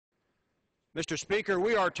Mr. Speaker,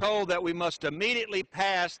 we are told that we must immediately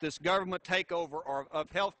pass this government takeover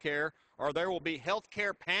of health care or there will be health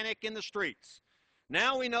care panic in the streets.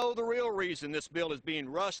 Now we know the real reason this bill is being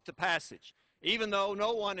rushed to passage, even though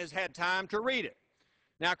no one has had time to read it.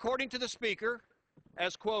 Now, according to the Speaker,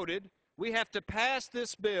 as quoted, we have to pass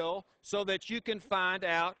this bill so that you can find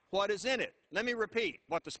out what is in it. Let me repeat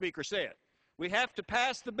what the Speaker said. We have to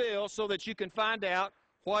pass the bill so that you can find out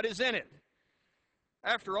what is in it.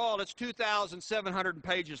 After all, it's 2,700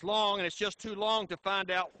 pages long, and it's just too long to find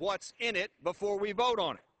out what's in it before we vote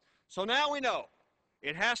on it. So now we know.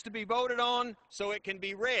 It has to be voted on so it can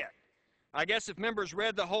be read. I guess if members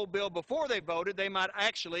read the whole bill before they voted, they might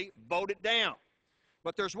actually vote it down.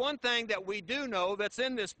 But there's one thing that we do know that's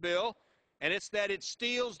in this bill, and it's that it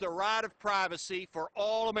steals the right of privacy for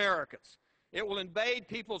all Americans. It will invade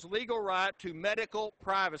people's legal right to medical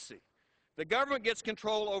privacy. The government gets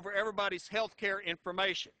control over everybody's health care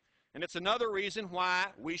information, and it's another reason why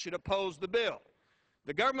we should oppose the bill.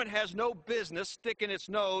 The government has no business sticking its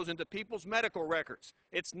nose into people's medical records.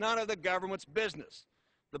 It's none of the government's business.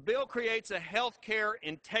 The bill creates a health care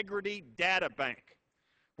integrity data bank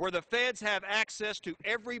where the feds have access to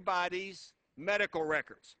everybody's medical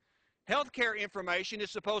records. Health care information is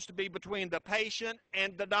supposed to be between the patient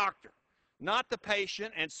and the doctor, not the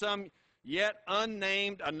patient and some yet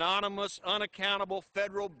unnamed, anonymous, unaccountable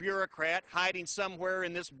federal bureaucrat hiding somewhere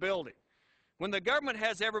in this building. When the government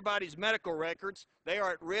has everybody's medical records, they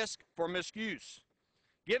are at risk for misuse.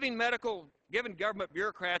 Giving government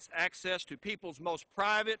bureaucrats access to people's most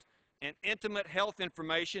private and intimate health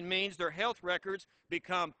information means their health records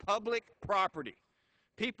become public property.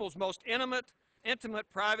 People's most intimate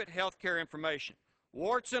private health care information,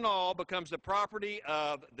 warts and all, becomes the property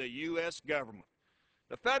of the U.S. government.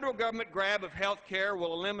 The federal government grab of health care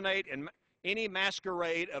will eliminate any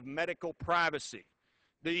masquerade of medical privacy.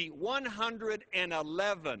 The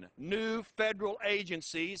 111 new federal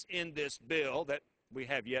agencies in this bill that we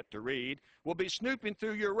have yet to read will be snooping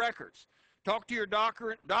through your records. Talk to your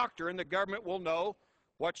doctor and the government will know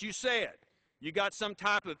what you said. You got some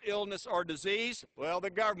type of illness or disease? Well,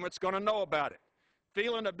 the government's going to know about it.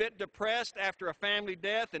 Feeling a bit depressed after a family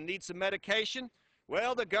death and need some medication?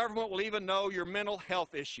 Well, the government will even know your mental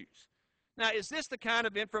health issues. Now, is this the kind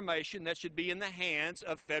of information that should be in the hands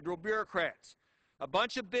of federal bureaucrats? A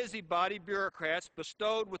bunch of busybody bureaucrats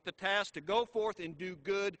bestowed with the task to go forth and do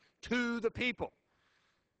good to the people.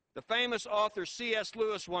 The famous author C.S.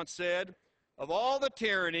 Lewis once said, "Of all the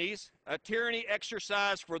tyrannies, a tyranny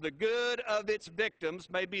exercised for the good of its victims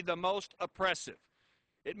may be the most oppressive.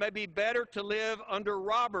 It may be better to live under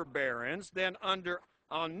robber barons than under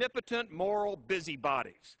omnipotent moral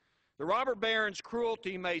busybodies. The robber baron's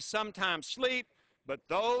cruelty may sometimes sleep, but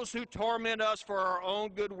those who torment us for our own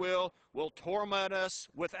goodwill will torment us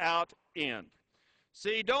without end."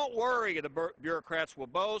 See, don't worry, the bureaucrats will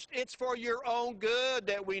boast. It's for your own good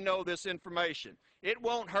that we know this information. It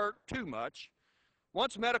won't hurt too much.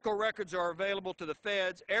 Once medical records are available to the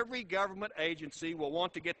feds, every government agency will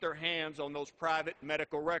want to get their hands on those private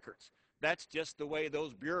medical records. That's just the way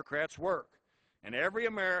those bureaucrats work. And every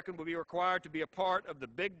American will be required to be a part of the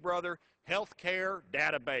Big Brother health care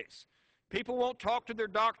database. People won't talk to their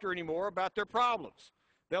doctor anymore about their problems.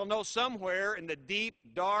 They'll know somewhere in the deep,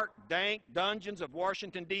 dark, dank dungeons of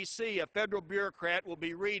Washington, D.C., a federal bureaucrat will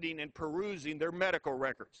be reading and perusing their medical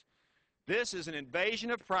records. This is an invasion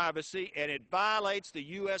of privacy, and it violates the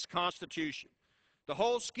U.S. Constitution. The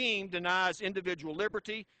whole scheme denies individual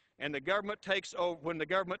liberty, and when the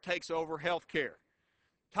government takes over health care.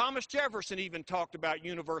 Thomas Jefferson even talked about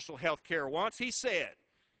universal health care once. He said,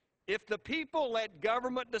 "If the people let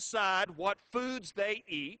government decide what foods they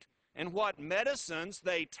eat and what medicines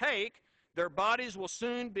they take, their bodies will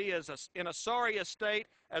soon be in a sorry estate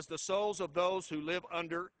as the souls of those who live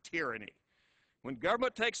under tyranny." When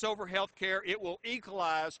government takes over health care, it will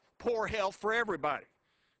equalize poor health for everybody.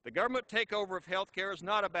 The government takeover of health care is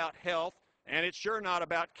not about health, and it's sure not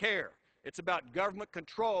about care. It's about government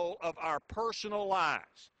control of our personal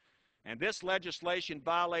lives. And this legislation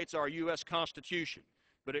violates our U.S. Constitution,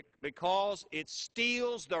 because it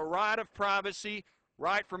steals the right of privacy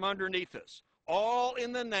right from underneath us, all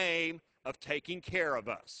in the name of taking care of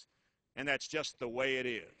us. And that's just the way it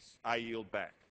is. I yield back.